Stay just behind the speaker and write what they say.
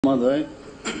Mahoday.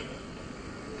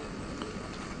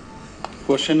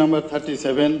 Question number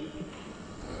 37,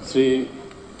 Sri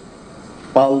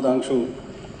Pual Dangshu,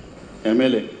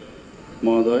 MLA,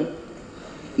 Mahoday.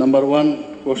 Number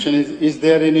one question is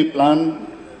there any plan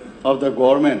of the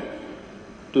government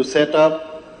to set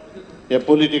up a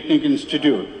Polytechnic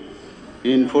institute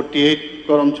in 48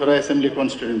 Karamcherra Assembly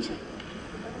constituency?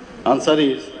 Answer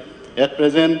is, at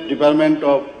present, Department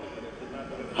of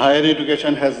Higher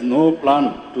Education has no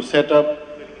plan to set up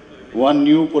one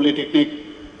new Polytechnic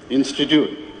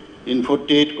institute in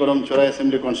 48 Karamcherra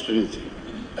Assembly constituency.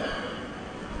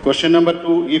 Question number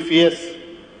two, if yes,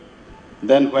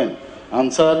 then when?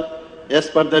 Answer, as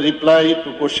per the reply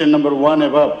to question number one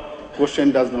above,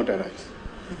 question does not arise.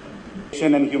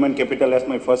 Education and human capital as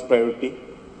my first priority.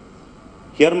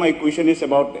 Here my question is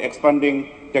about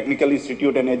expanding technical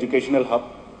institute and educational hub.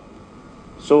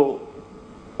 So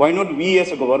why not we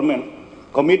as a government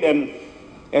commit and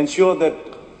ensure that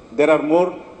there are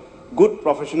more good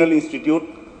professional institutes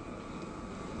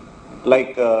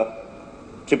like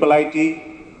Triple IT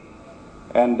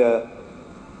and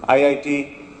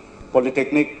IIT,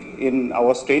 Polytechnic in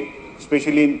our state,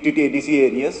 especially in TTADC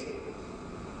areas,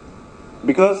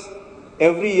 because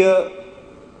every year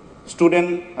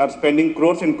students are spending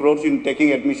crores and crores in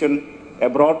taking admission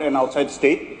abroad and outside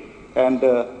state and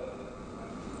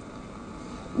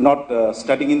not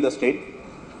studying in the state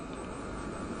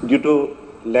due to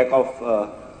lack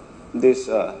of this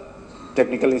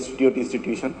technical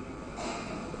institution.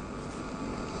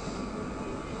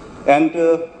 And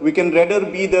we can rather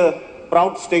be the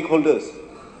proud stakeholders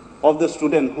of the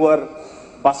students who are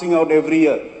passing out every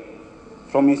year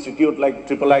from institute like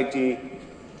Triple IT,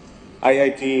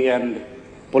 IIT and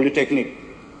Polytechnic.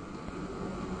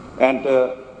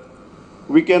 And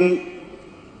we can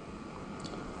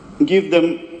give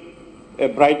them a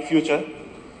bright future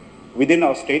within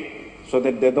our state so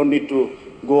that they don't need to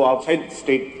go outside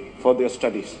state for their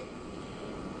studies.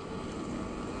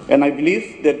 And I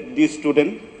believe that these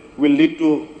students will lead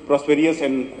to prosperous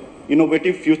and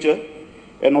innovative future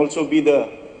and also be the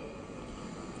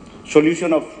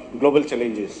solution of global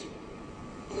challenges.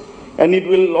 And it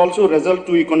will also result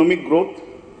to economic growth,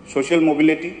 social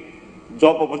mobility,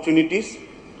 job opportunities,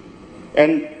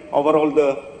 and overall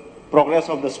the progress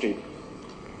of the state.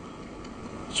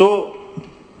 So,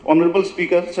 Honorable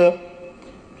Speaker, sir,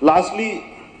 lastly,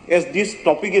 as this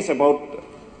topic is about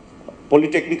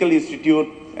Polytechnical Institute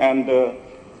and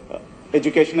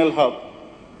educational hub,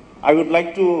 I would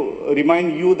like to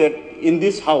remind you that in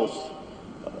this house,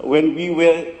 when we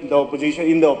were in the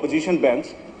opposition bench,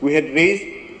 we had raised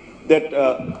that.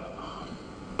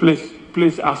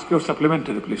 Please ask your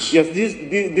supplementary, please. Yes,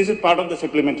 this is part of the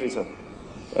supplementary, sir.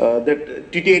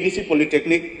 That TTADC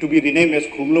Polytechnic to be renamed as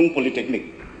Khuluk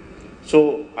Polytechnic.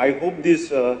 So I hope this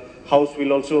house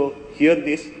will also hear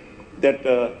this, that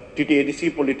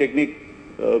TTADC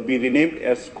Polytechnic be renamed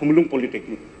as Khuluk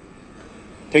Polytechnic.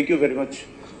 Thank you very much,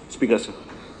 Speaker, sir.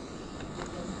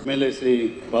 MLA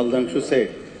Sri Pual Dangshu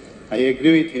said, I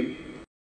agree with him.